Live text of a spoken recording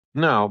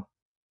Now,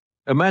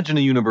 imagine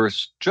a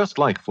universe just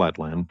like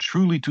Flatland,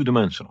 truly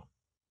two-dimensional,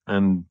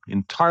 and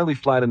entirely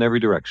flat in every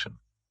direction,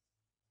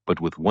 but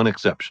with one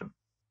exception.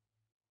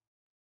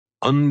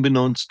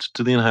 Unbeknownst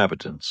to the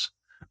inhabitants,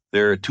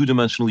 their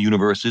two-dimensional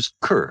universe is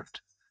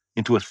curved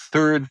into a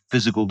third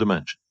physical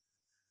dimension,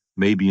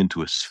 maybe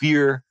into a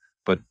sphere,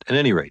 but at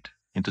any rate,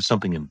 into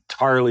something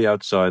entirely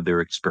outside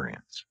their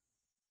experience.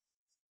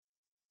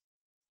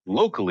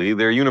 Locally,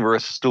 their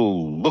universe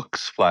still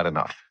looks flat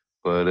enough,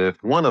 but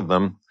if one of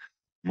them,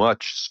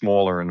 much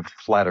smaller and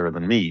flatter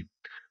than me,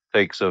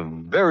 takes a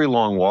very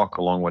long walk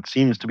along what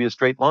seems to be a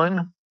straight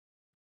line,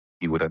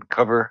 he would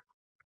uncover a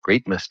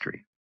great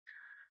mystery.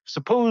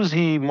 Suppose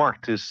he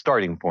marked his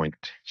starting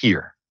point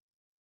here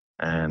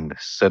and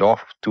set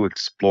off to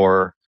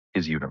explore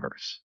his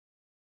universe.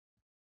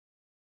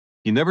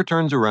 He never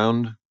turns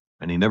around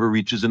and he never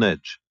reaches an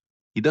edge.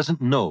 He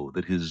doesn't know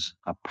that his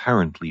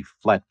apparently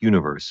flat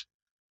universe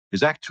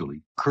is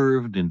actually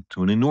curved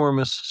into an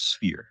enormous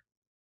sphere.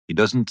 He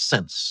doesn't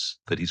sense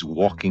that he's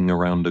walking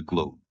around a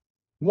globe.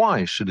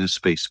 Why should his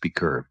space be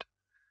curved?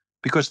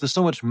 Because there's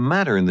so much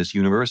matter in this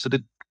universe that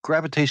it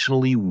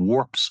gravitationally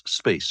warps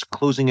space,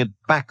 closing it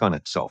back on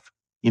itself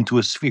into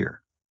a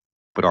sphere.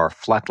 But our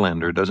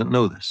Flatlander doesn't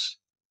know this.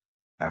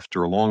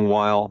 After a long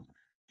while,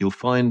 you'll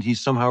find he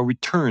somehow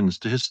returns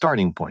to his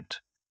starting point.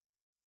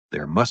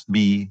 There must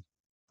be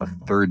a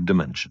third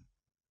dimension.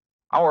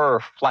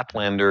 Our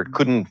Flatlander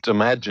couldn't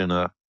imagine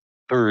a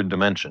third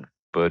dimension,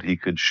 but he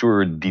could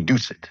sure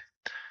deduce it.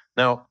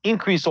 Now,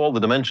 increase all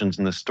the dimensions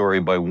in this story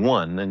by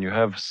one, and you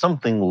have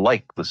something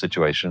like the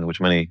situation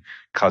which many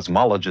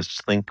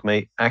cosmologists think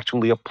may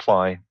actually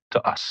apply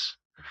to us.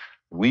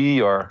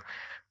 We are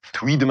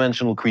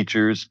three-dimensional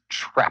creatures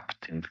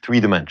trapped in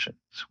three dimensions.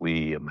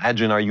 We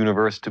imagine our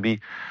universe to be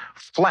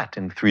flat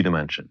in three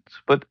dimensions,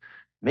 but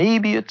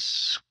maybe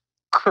it's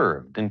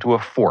curved into a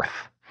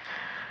fourth.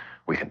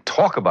 We can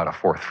talk about a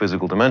fourth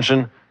physical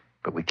dimension,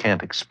 but we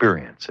can't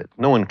experience it.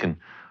 No one can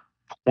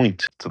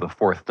point to the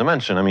fourth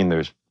dimension. I mean,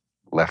 there's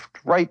left,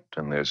 right,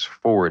 and there's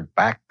forward,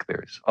 back,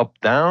 there's up,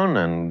 down,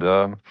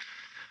 and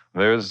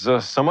there's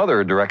some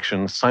other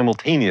direction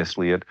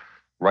simultaneously at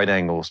right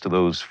angles to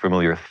those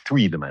familiar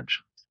three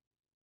dimensions.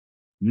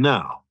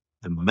 Now,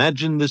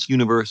 imagine this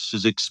universe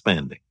is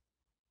expanding.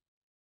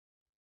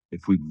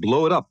 If we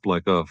blow it up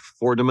like a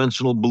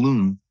four-dimensional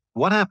balloon,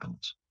 what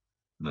happens?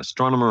 An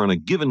astronomer in a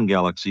given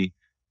galaxy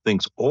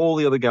thinks all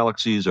the other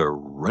galaxies are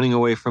running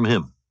away from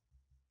him.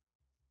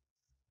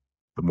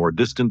 The more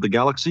distant the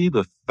galaxy,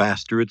 the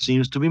faster it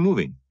seems to be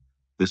moving.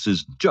 This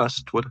is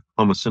just what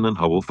Humason and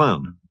Hubble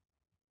found.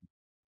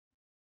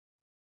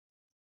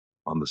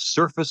 On the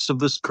surface of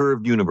this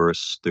curved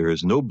universe, there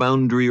is no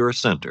boundary or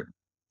center.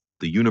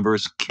 The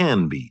universe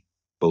can be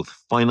both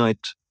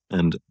finite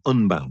and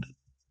unbounded.